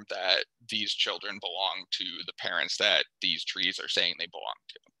confirm that these children belong to the parents that these trees are saying they belong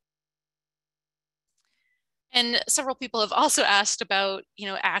to. And several people have also asked about,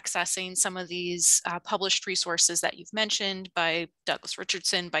 accessing some of these published resources that you've mentioned by Douglas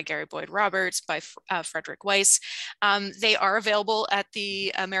Richardson, by Gary Boyd Roberts, by Frederick Weiss. They are available at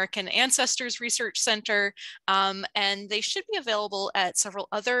the American Ancestors Research Center, and they should be available at several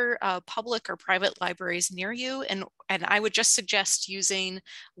other public or private libraries near you. And I would just suggest using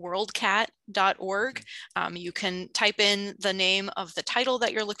worldcat.org. You can type in the name of the title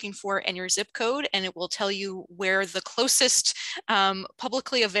that you're looking for and your zip code, and it will tell you where the closest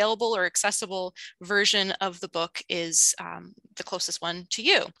publicly available or accessible version of the book is, the closest one to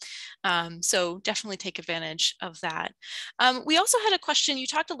you. So definitely take advantage of that. We also had a question. You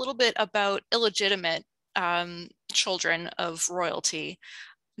talked a little bit about illegitimate children of royalty.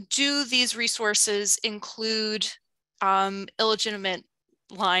 Do these resources include illegitimate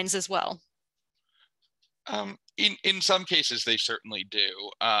lines as well? In some cases, they certainly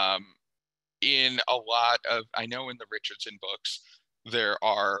do. In a lot of, I know in the Richardson books, there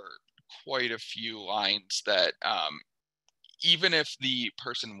are quite a few lines that even if the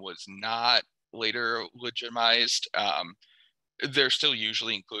person was not later legitimized, they're still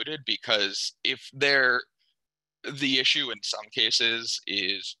usually included, because if the issue in some cases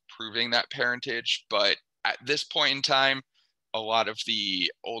is proving that parentage, but at this point in time, a lot of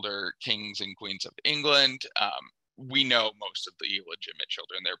the older kings and queens of England, we know most of the illegitimate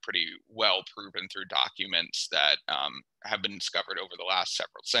children. They're pretty well proven through documents that have been discovered over the last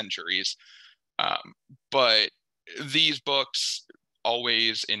several centuries. Um, but these books,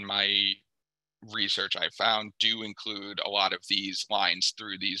 always in my research I found, do include a lot of these lines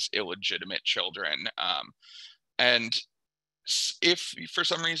through these illegitimate children. And if for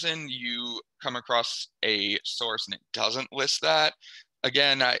some reason you come across a source and it doesn't list that,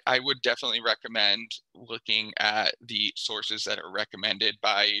 again, I would definitely recommend looking at the sources that are recommended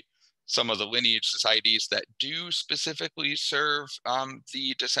by some of the lineage societies that do specifically serve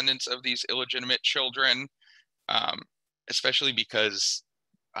the descendants of these illegitimate children, um, especially because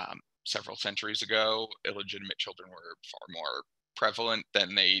several centuries ago, illegitimate children were far more prevalent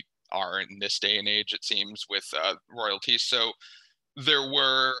than they are in this day and age, it seems, with royalty. So there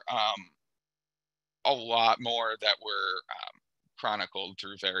were a lot more that were chronicled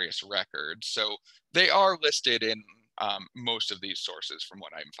through various records. So they are listed in most of these sources from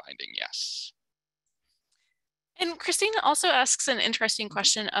what I'm finding, yes. And Christina also asks an interesting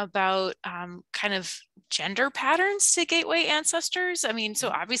question about kind of gender patterns to gateway ancestors. I mean, so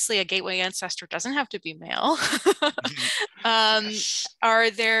obviously a gateway ancestor doesn't have to be male. Yes. Are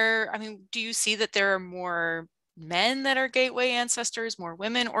there, I mean, do you see that there are more men that are gateway ancestors, more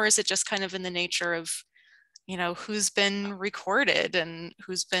women, or is it just kind of in the nature of, who's been recorded and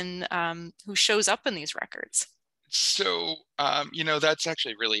who shows up in these records? So, that's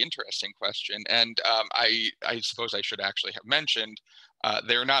actually a really interesting question. And I suppose I should actually have mentioned,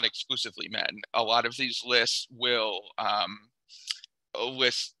 they're not exclusively men. A lot of these lists will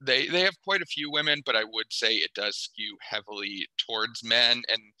list, they have quite a few women, but I would say it does skew heavily towards men.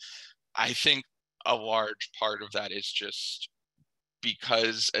 And I think a large part of that is just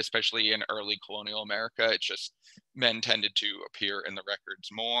because, especially in early colonial America, it's just men tended to appear in the records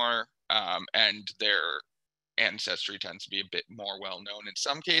more, and their ancestry tends to be a bit more well known in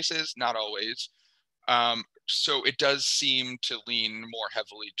some cases, not always. So it does seem to lean more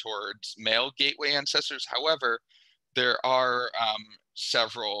heavily towards male gateway ancestors. However, there are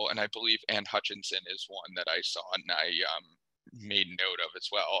several, and I believe Anne Hutchinson is one that I saw and I made note of as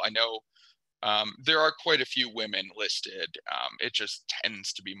well. I know there are quite a few women listed. It just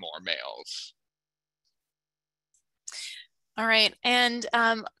tends to be more males. All right. And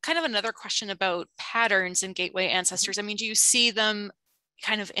kind of another question about patterns in gateway Mhm. ancestors. I mean, do you see them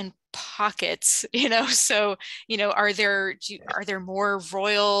kind of in pockets, So, are there more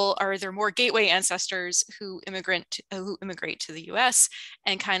are there more gateway ancestors who immigrate to the US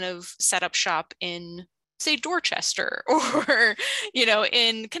and kind of set up shop in, say, Dorchester or,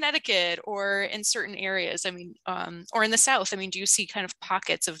 in Connecticut or in certain areas? I mean, or in the South. I mean, do you see kind of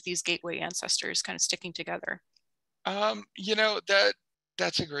pockets of these gateway ancestors kind of sticking together?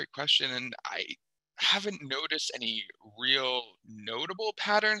 That's a great question, and I haven't noticed any real notable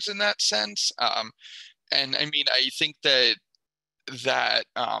patterns in that sense. And I mean, I think that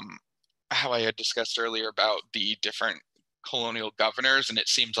how I had discussed earlier about the different colonial governors, and it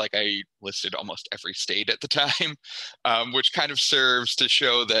seems like I listed almost every state at the time, which kind of serves to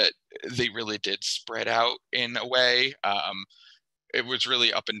show that they really did spread out in a way. It was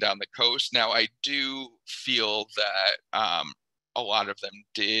really up and down the coast. Now, I do feel that a lot of them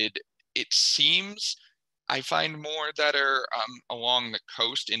did. It seems I find more that are along the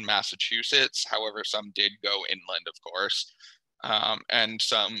coast in Massachusetts. However, some did go inland, of course. And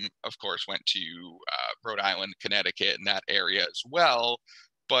some, of course, went to Rhode Island, Connecticut, and that area as well.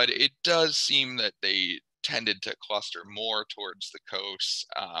 But it does seem that they tended to cluster more towards the coast.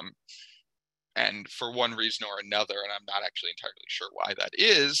 And for one reason or another, and I'm not actually entirely sure why that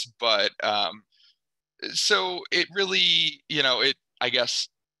is, but so it really, I guess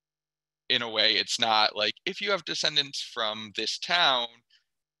in a way, it's not like if you have descendants from this town,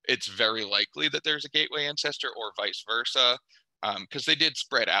 it's very likely that there's a gateway ancestor or vice versa, because they did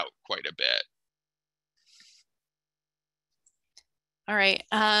spread out quite a bit. All right.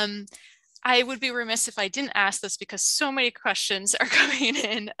 I would be remiss if I didn't ask this because so many questions are coming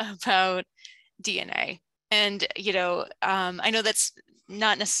in about DNA. And, I know that's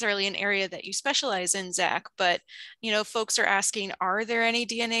not necessarily an area that you specialize in, Zach, but, folks are asking, are there any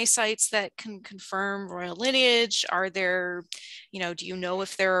DNA sites that can confirm royal lineage? Are there, do you know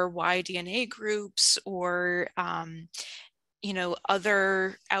if there are Y DNA groups or,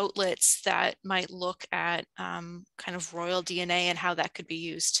 other outlets that might look at kind of royal DNA and how that could be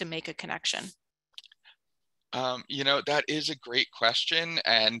used to make a connection? That is a great question,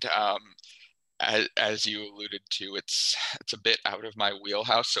 and as you alluded to, it's a bit out of my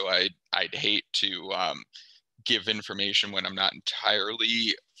wheelhouse, so I'd hate to give information when I'm not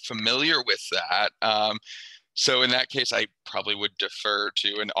entirely familiar with that. So in that case, I probably would defer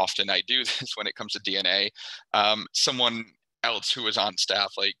to, and often I do this when it comes to DNA, someone else who is on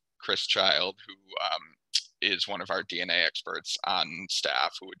staff, like Chris Child, who is one of our DNA experts on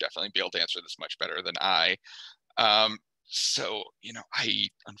staff, who would definitely be able to answer this much better than I. Um, so, I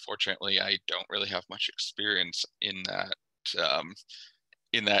unfortunately I don't really have much experience um,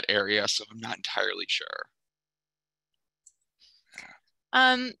 in that area, so I'm not entirely sure.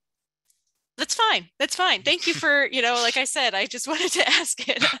 Um, that's fine. That's fine. Thank you for, like I said, I just wanted to ask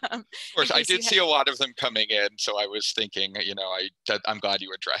it Of in course, I case did you had. see a lot of them coming in, so I was thinking, I'm glad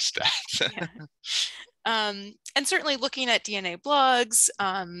you addressed that. Yeah. And certainly looking at DNA blogs,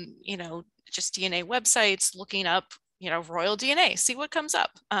 just DNA websites, looking up, royal DNA, see what comes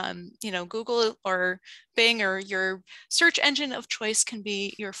up. Google or Bing or your search engine of choice can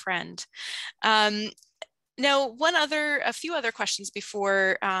be your friend. Um, Now, a few other questions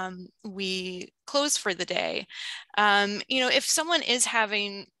before we close for the day. If someone is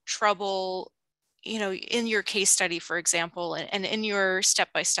having trouble, in your case study, for example, and in your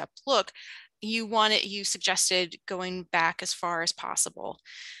step-by-step look, you suggested going back as far as possible.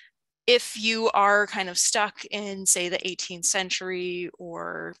 If you are kind of stuck in, say, the 18th century,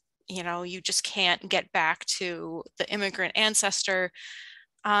 or, you just can't get back to the immigrant ancestor,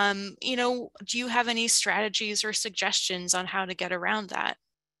 do you have any strategies or suggestions on how to get around that?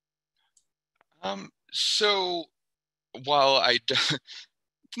 So while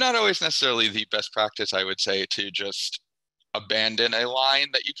it's not always necessarily the best practice, I would say, to just abandon a line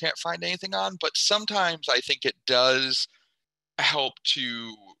that you can't find anything on, but sometimes I think it does help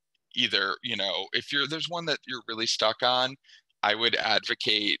to either, if there's one that you're really stuck on, I would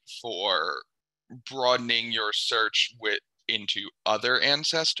advocate for broadening your search into other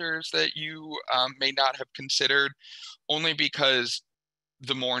ancestors that you may not have considered, only because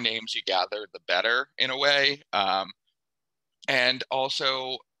the more names you gather, the better in a way. And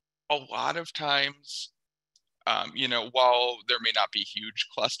also, a lot of times, while there may not be huge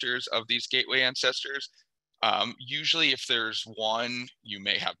clusters of these gateway ancestors, usually if there's one, you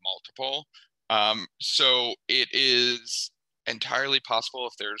may have multiple. So it is entirely possible,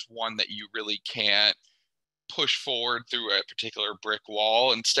 if there's one that you really can't push forward through a particular brick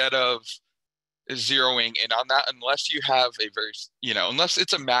wall, instead of zeroing in on that, unless you have unless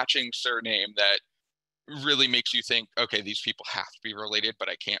it's a matching surname that really makes you think, okay, these people have to be related, but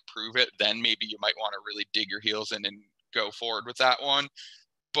I can't prove it, then maybe you might want to really dig your heels in and go forward with that one.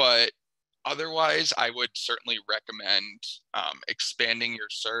 But otherwise, I would certainly recommend expanding your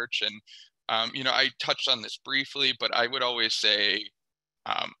search. And, I touched on this briefly, but I would always say,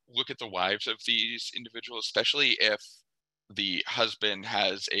 look at the wives of these individuals, especially if the husband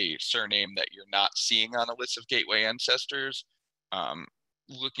has a surname that you're not seeing on a list of gateway ancestors. Um,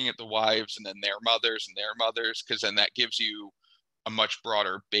 Looking at the wives and then their mothers, because then that gives you a much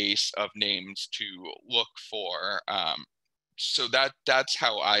broader base of names to look for. So that's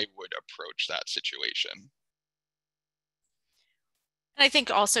how I would approach that situation. And I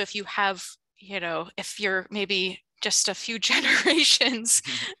think also if you have, if you're maybe just a few generations,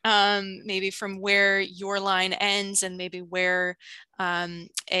 maybe from where your line ends and maybe where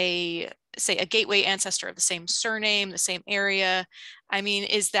say a gateway ancestor of the same surname, the same area. I mean,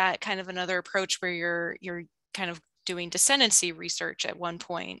 is that kind of another approach where you're kind of doing descendancy research at one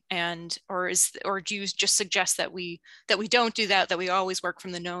point, and or do you just suggest that we don't do that, that we always work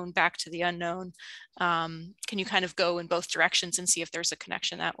from the known back to the unknown? Can you kind of go in both directions and see if there's a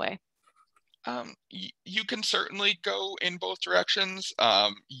connection that way? You can certainly go in both directions.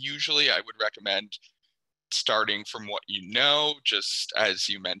 Usually, I would recommend starting from what you know. Just as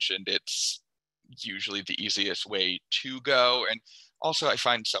you mentioned, it's usually the easiest way to go. And also, I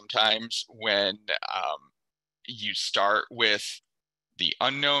find sometimes when you start with the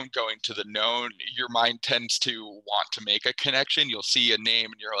unknown going to the known, your mind tends to want to make a connection. You'll see a name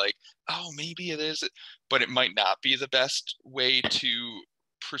and you're like, oh, maybe it is, but it might not be the best way to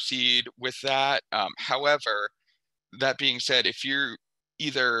proceed with that. However, that being said, if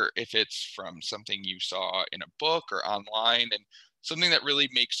it's from something you saw in a book or online, and something that really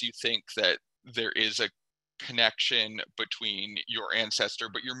makes you think that there is a connection between your ancestor,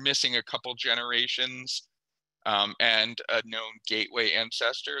 but you're missing a couple generations, and a known gateway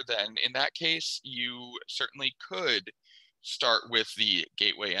ancestor, then in that case, you certainly could start with the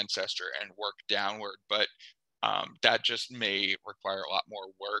gateway ancestor and work downward. But that just may require a lot more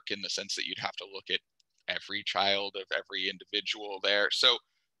work, in the sense that you'd have to look at every child, of every individual there. So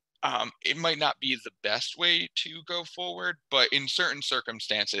it might not be the best way to go forward, but in certain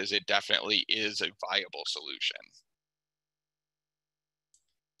circumstances, it definitely is a viable solution.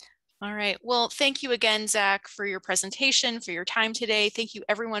 All right. Well, thank you again, Zach, for your presentation, for your time today. Thank you,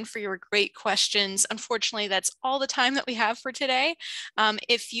 everyone, for your great questions. Unfortunately, that's all the time that we have for today.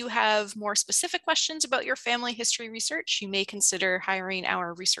 If you have more specific questions about your family history research, you may consider hiring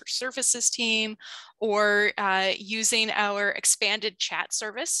our research services team or using our expanded chat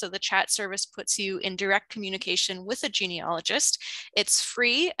service. So the chat service puts you in direct communication with a genealogist. It's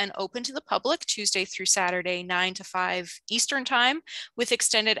free and open to the public Tuesday through Saturday, 9 to 5 Eastern Time, with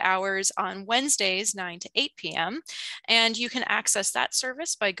extended hours on Wednesdays, 9 to 8 p.m. And you can access that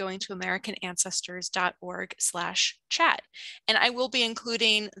service by going to americanancestors.org/chat. And I will be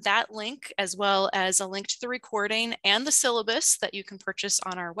including that link as well as a link to the recording and the syllabus that you can purchase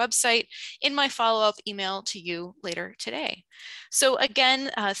on our website in my follow-up email to you later today. So again,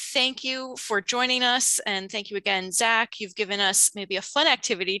 thank you for joining us. And thank you again, Zach. You've given us maybe a fun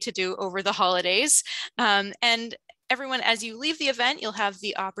activity to do over the holidays. And everyone, as you leave the event, you'll have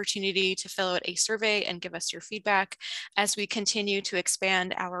the opportunity to fill out a survey and give us your feedback. As we continue to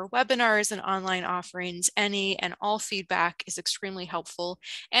expand our webinars and online offerings, any and all feedback is extremely helpful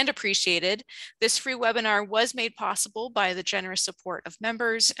and appreciated. This free webinar was made possible by the generous support of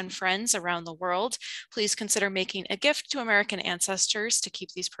members and friends around the world. Please consider making a gift to American Ancestors to keep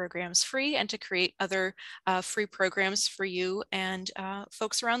these programs free and to create other free programs for you and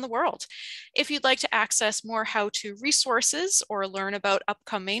folks around the world. If you'd like to access more how-to resources or learn about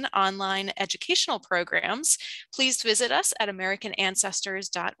upcoming online educational programs, please visit us at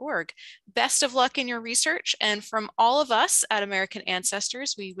americanancestors.org. Best of luck in your research, and from all of us at American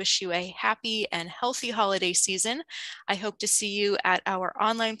Ancestors, we wish you a happy and healthy holiday season. I hope to see you at our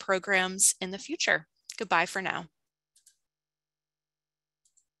online programs in the future. Goodbye for now.